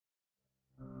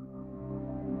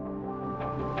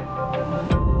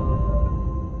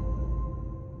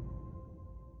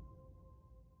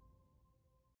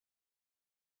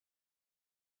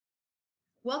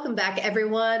Welcome back,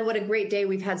 everyone. What a great day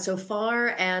we've had so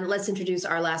far. And let's introduce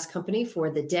our last company for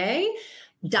the day,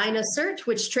 dynaCERT,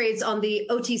 which trades on the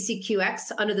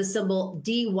OTCQX under the symbol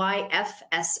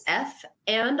DYFSF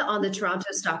and on the Toronto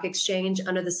Stock Exchange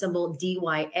under the symbol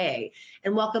DYA.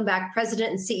 And welcome back,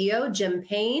 President and CEO Jim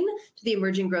Payne, to the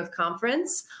Emerging Growth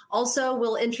Conference. Also,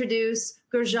 we'll introduce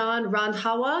Gurjan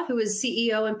Randhawa, who is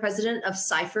CEO and President of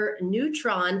Cipher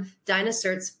Neutron,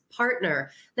 dynaCERT's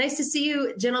partner. Nice to see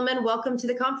you, gentlemen. Welcome to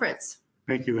the conference.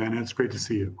 Thank you, Anna. It's great to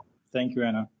see you. Thank you,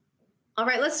 Anna. All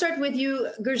right, let's start with you,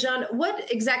 Gurjan. What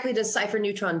exactly does Cipher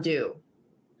Neutron do?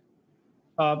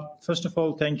 First of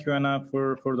all, thank you, Anna,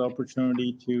 for the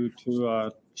opportunity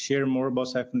to share more about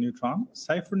Cipher Neutron.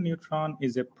 Cipher Neutron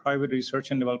is a private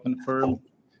research and development firm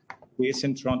based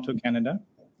in Toronto, Canada.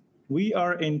 We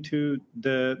are into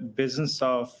the business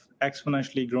of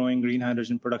exponentially growing green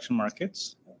hydrogen production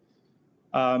markets.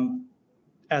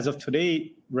 As of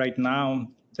today, right now,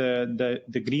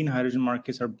 the green hydrogen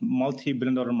markets are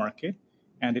multi-billion-dollar market,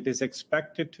 and it is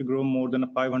expected to grow more than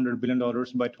 $500 billion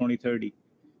by 2030.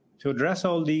 To address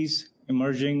all these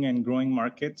emerging and growing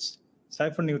markets,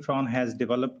 Cipher Neutron has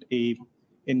developed a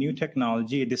new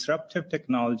technology, a disruptive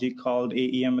technology called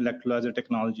AEM electrolyzer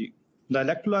technology. The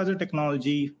electrolyzer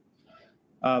technology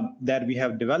that we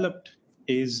have developed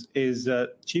is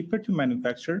cheaper to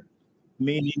manufacture,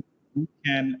 meaning we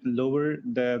can lower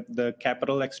the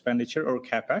capital expenditure or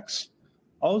CapEx.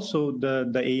 Also,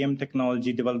 the AEM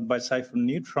technology developed by Cipher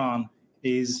Neutron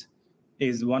is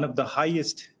one of the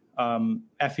highest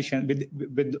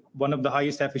with one of the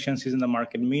highest efficiencies in the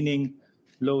market, meaning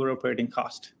lower operating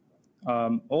cost.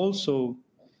 Also,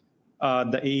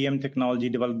 the AEM technology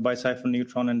developed by Cipher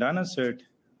Neutron and dynaCERT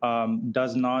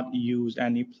does not use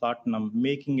any platinum,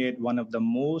 making it one of the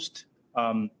most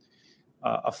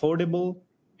affordable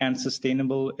and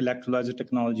sustainable electrolyzer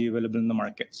technology available in the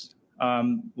markets.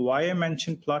 Why I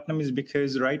mentioned platinum is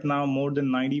because right now more than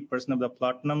 90% of the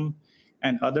platinum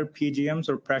and other PGMs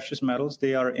or precious metals,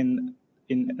 they are in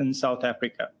South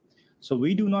Africa. So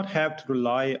we do not have to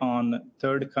rely on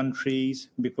third countries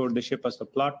before they ship us the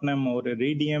platinum or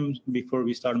iridium before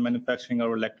we start manufacturing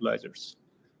our electrolyzers.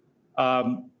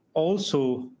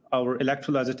 Also, our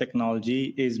electrolyzer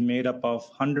technology is made up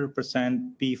of 100%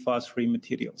 PFAS-free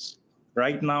materials.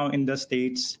 Right now in the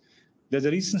States, there's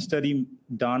a recent study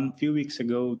done a few weeks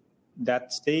ago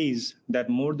that states that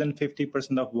more than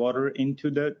 50% of water into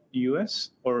the US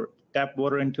or tap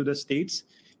water into the States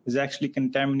is actually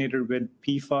contaminated with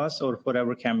PFAS or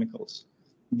forever chemicals.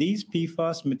 These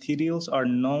PFAS materials are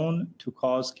known to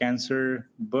cause cancer,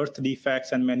 birth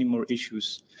defects, and many more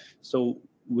issues. So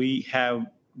we have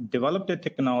developed a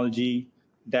technology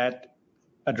that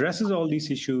addresses all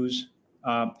these issues,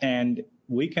 and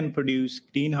we can produce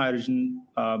clean hydrogen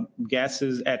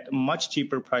gases at much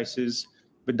cheaper prices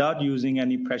without using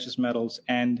any precious metals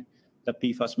and the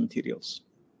PFAS materials.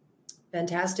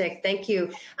 Fantastic. Thank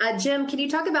you. Jim, can you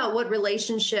talk about what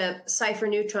relationship Cipher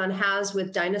Neutron has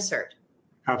with dynaCERT?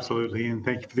 Absolutely, and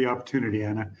thank you for the opportunity,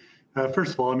 Anna.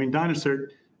 First of all, I mean, dynaCERT,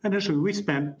 initially we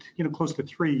spent close to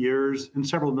 3 years and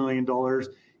several $1 million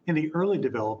in the early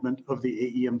development of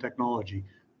the AEM technology.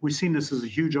 We've seen this as a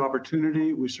huge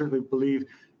opportunity. We certainly believe,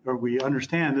 or we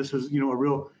understand, this is a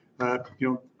real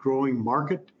growing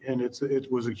market, and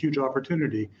it was a huge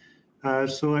opportunity.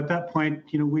 So at that point,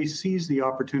 we seized the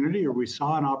opportunity, or we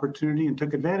saw an opportunity and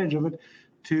took advantage of it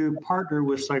to partner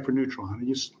with Cipher Neutron.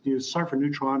 And Cipher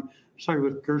Neutron started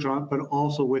with Gurjan, but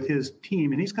also with his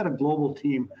team, and he's got a global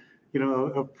team,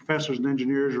 of professors and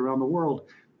engineers around the world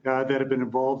that have been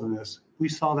involved in this. We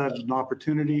saw that as an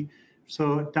opportunity.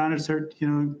 So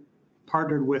dynaCERT,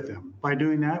 partnered with them. By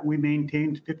doing that, we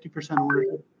maintained 50%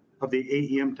 ownership of the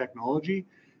AEM technology.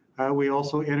 We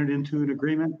also entered into an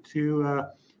agreement to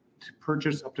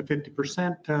purchase up to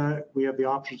 50%. We have the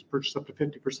option to purchase up to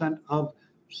 50% of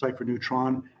Cipher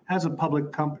Neutron. As a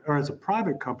public company or as a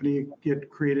private company, it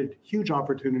created huge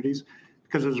opportunities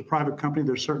because as a private company,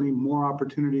 there's certainly more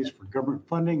opportunities for government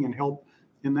funding and help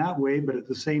in that way. But at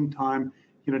the same time,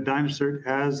 dynaCERT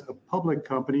as a public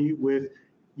company with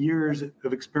years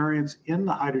of experience in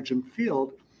the hydrogen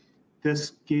field,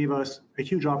 this gave us a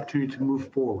huge opportunity to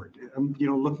move forward,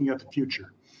 looking at the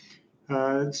future.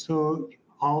 So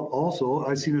also,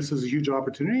 I see this as a huge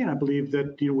opportunity, and I believe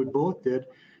that we both did,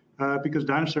 because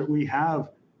dynaCERT, we have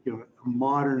a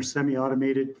modern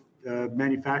semi-automated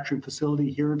manufacturing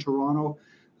facility here in Toronto.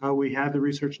 We have the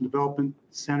research and development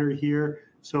center here.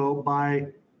 So by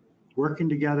working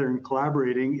together and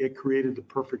collaborating, it created the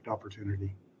perfect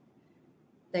opportunity.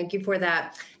 Thank you for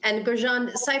that. And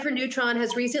Gurjan, Cipher Neutron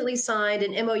has recently signed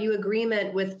an MOU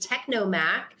agreement with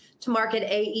Technomac to market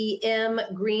AEM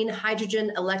green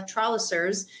hydrogen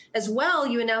electrolysers. As well,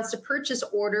 you announced a purchase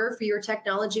order for your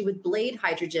technology with Blade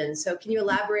Hydrogen. So can you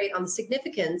elaborate on the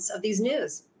significance of these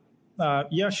news?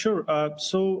 Yeah, sure.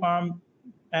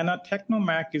 Anna,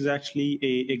 Technomac is actually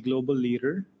a global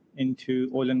leader into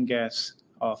oil and gas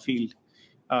field.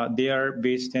 They are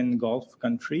based in Gulf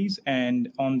countries,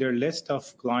 and on their list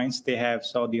of clients, they have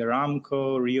Saudi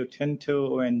Aramco, Rio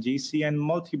Tinto, ONGC, and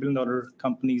multi-billion dollar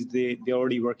companies they're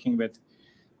already working with.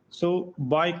 So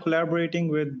by collaborating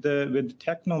with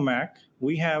Technomac,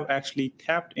 we have actually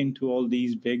tapped into all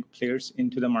these big players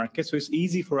into the market. So it's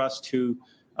easy for us to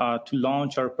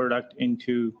launch our product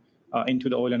into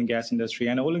the oil and gas industry,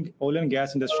 and oil and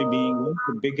gas industry being one of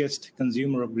the biggest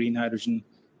consumer of green hydrogen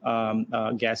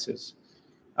gases.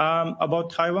 About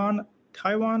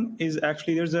Taiwan is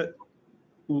actually, there's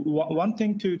one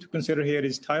thing to consider here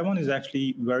is Taiwan is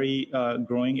actually very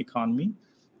growing economy,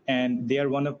 and they are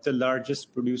one of the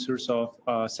largest producers of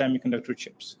semiconductor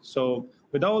chips. So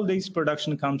with all these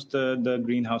production comes the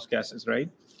greenhouse gases, right?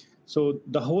 So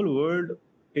the whole world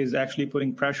is actually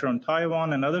putting pressure on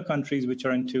Taiwan and other countries which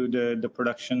are into the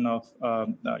production of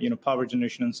power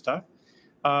generation and stuff.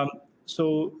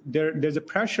 So there's a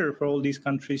pressure for all these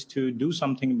countries to do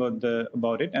something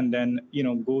about it, and then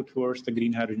go towards the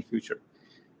green hydrogen future.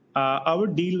 Our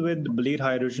deal with Blade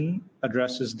Hydrogen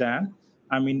addresses that.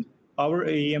 I mean, our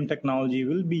AEM technology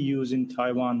will be used in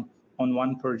Taiwan on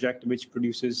one project which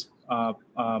produces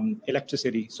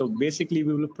electricity. So basically,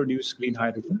 we will produce green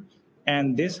hydrogen,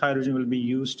 and this hydrogen will be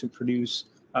used to produce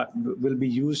will be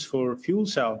used for fuel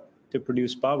cell to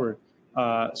produce power.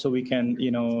 So we can,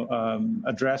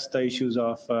 address the issues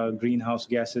of greenhouse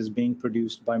gases being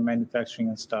produced by manufacturing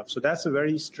and stuff. So that's a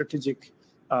very strategic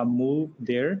move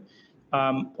there.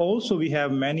 Also, we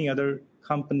have many other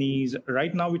companies.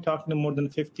 Right now, we're talking to more than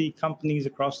 50 companies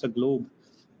across the globe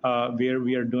where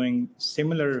we are doing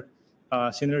similar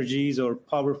synergies or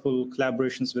powerful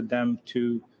collaborations with them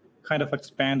to kind of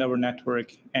expand our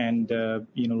network and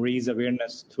raise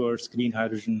awareness towards green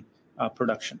hydrogen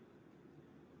production.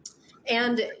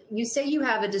 And you say you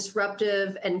have a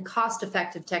disruptive and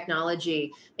cost-effective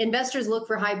technology. Investors look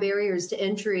for high barriers to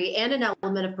entry and an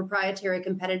element of proprietary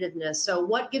competitiveness. So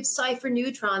what gives Cipher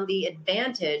Neutron the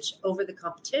advantage over the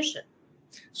competition?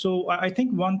 So I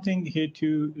think one thing here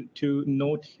to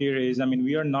note here is, I mean,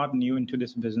 we are not new into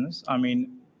this business. I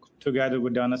mean, together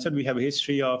with dynaCERT, we have a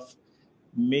history of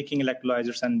making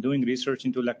electrolyzers and doing research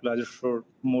into electrolyzers for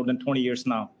more than 20 years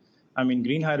now. I mean,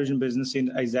 green hydrogen business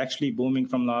is actually booming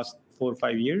from last 4 or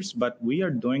 5 years, but we are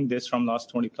doing this from last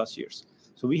 20 plus years.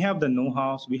 So we have the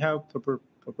know-how, we have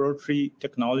proprietary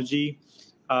technology.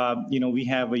 We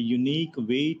have a unique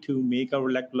way to make our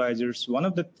electrolyzers. One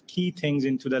of the key things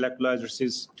into the electrolyzers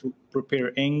is to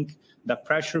prepare ink, the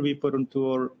pressure we put into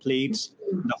our plates,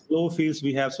 the flow fields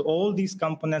we have. So all these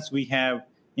components we have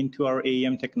into our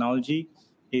AEM technology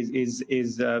is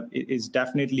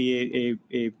definitely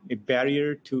a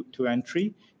barrier to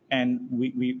entry. And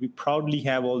we proudly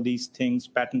have all these things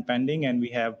patent pending, and we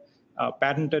have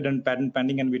patented and patent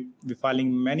pending, and we're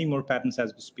filing many more patents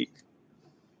as we speak.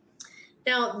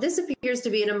 Now, this appears to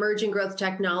be an emerging growth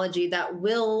technology that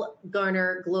will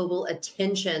garner global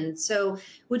attention. So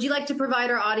would you like to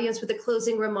provide our audience with a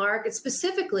closing remark? And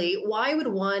specifically, why would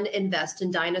one invest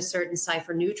in dynaCERT and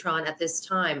Cipher Neutron at this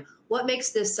time? What makes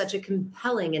this such a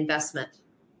compelling investment?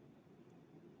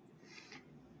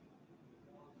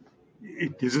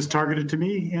 Is this targeted to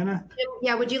me, Anna?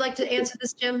 Yeah, would you like to answer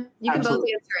this, Jim? You can both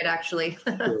answer it, actually.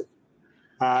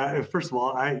 First of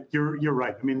all, you're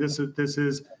right. I mean, this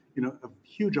is a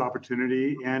huge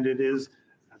opportunity, and it is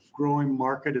a growing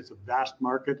market. It's a vast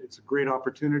market. It's a great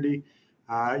opportunity.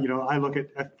 I look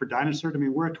at for dynaCERT. I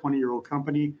mean, we're a 20-year-old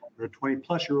company. We're a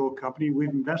 20-plus-year-old company. We've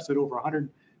invested over $100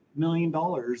 million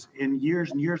in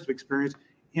years and years of experience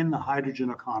in the hydrogen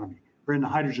economy or in the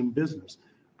hydrogen business.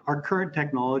 Our current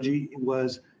technology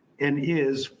was and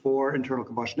is for internal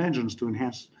combustion engines to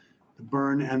enhance the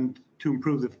burn and to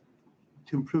improve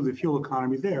the fuel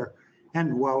economy there,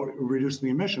 and while reducing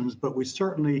the emissions. But we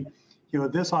certainly,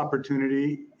 this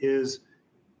opportunity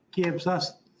gives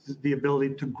us the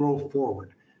ability to grow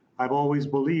forward. I've always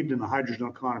believed in the hydrogen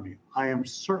economy.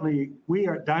 We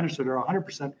at dynaCERT are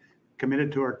 100%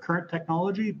 committed to our current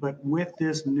technology, but with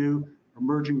this new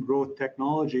emerging growth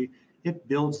technology, it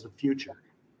builds the future.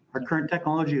 Our current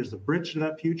technology is the bridge to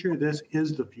that future. This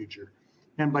is the future.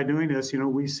 And by doing this,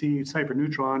 we see Cipher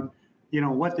Neutron,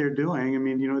 what they're doing. I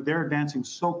mean, they're advancing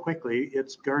so quickly.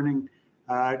 It's garnering,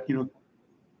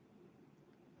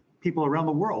 people around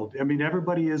the world. I mean,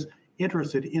 everybody is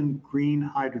interested in green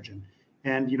hydrogen.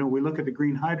 And, we look at the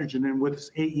green hydrogen, and with this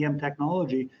AEM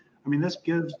technology, I mean, this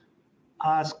gives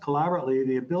us collaboratively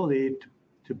the ability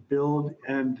to build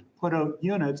and put out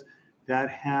units that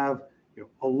have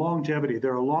a longevity.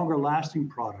 They're a longer lasting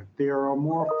product. They are a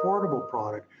more affordable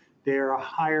product. They are a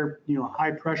higher,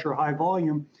 high pressure, high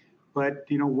volume, but,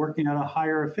 working at a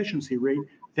higher efficiency rate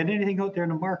than anything out there in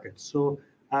the market. So,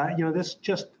 this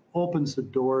just opens the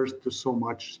doors to so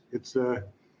much. It's a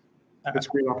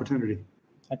great opportunity.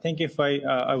 I think if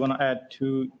I want to add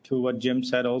to what Jim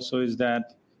said also is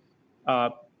that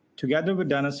together with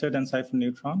dynaCERT and Cypher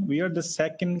Neutron, we are the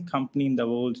second company in the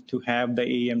world to have the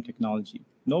AEM technology.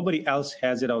 Nobody else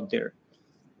has it out there.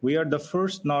 We are the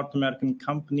first North American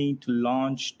company to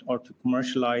launch or to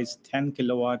commercialize 10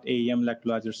 kilowatt AEM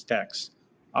electrolyzer stacks.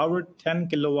 Our 10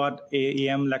 kilowatt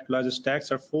AEM electrolyzer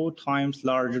stacks are 4 times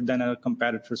larger than our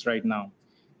competitors right now.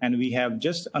 And we have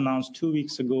just announced 2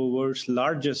 weeks ago world's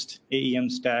largest AEM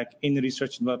stack in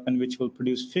research and development, which will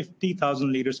produce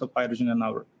 50,000 liters of hydrogen an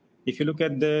hour. If you look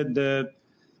at the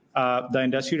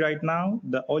industry right now,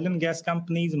 the oil and gas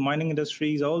companies, mining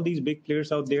industries, all these big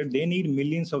players out there, they need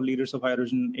millions of liters of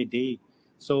hydrogen a day.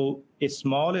 So a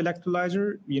small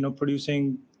electrolyzer,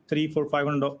 producing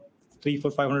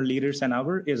 300-500 liters an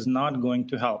hour is not going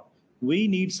to help. We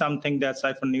need something that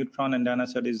Cypher Neutron and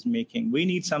dynaCERT is making. We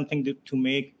need something to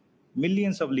make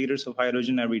millions of liters of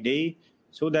hydrogen every day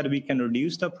so that we can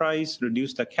reduce the price,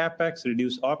 reduce the CapEx,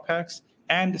 reduce OpEx,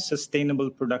 and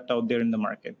sustainable product out there in the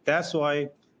market. That's why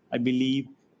I believe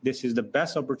this is the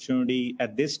best opportunity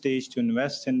at this stage to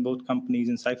invest in both companies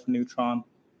in Cypher Neutron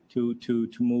to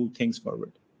move things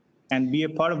forward and be a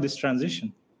part of this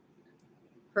transition.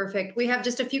 Perfect. We have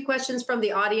just a few questions from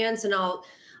the audience, and I'll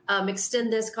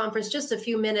extend this conference just a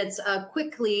few minutes.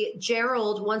 Quickly,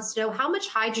 Gerald wants to know, how much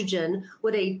hydrogen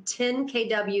would a 10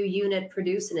 kW unit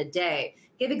produce in a day?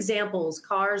 Give examples: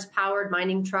 cars, powered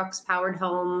mining trucks, powered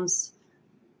homes.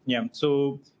 Yeah,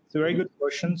 so it's a very good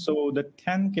question. So the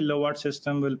 10 kilowatt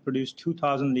system will produce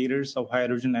 2,000 liters of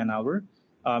hydrogen an hour,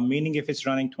 meaning if it's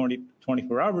running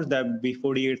 24 hours, that would be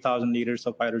 48,000 liters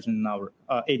of hydrogen an hour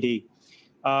a day.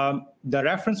 The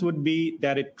reference would be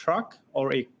that a truck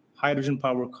or a hydrogen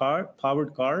powered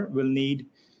car will need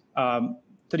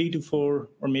 3 to 4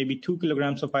 or maybe 2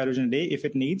 kilograms of hydrogen a day if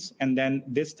it needs, and then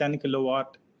this 10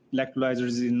 kilowatt electrolyzer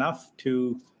is enough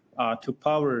to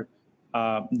power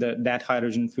that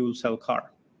hydrogen fuel cell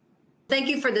car. Thank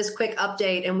you for this quick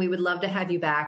update, and we would love to have you back.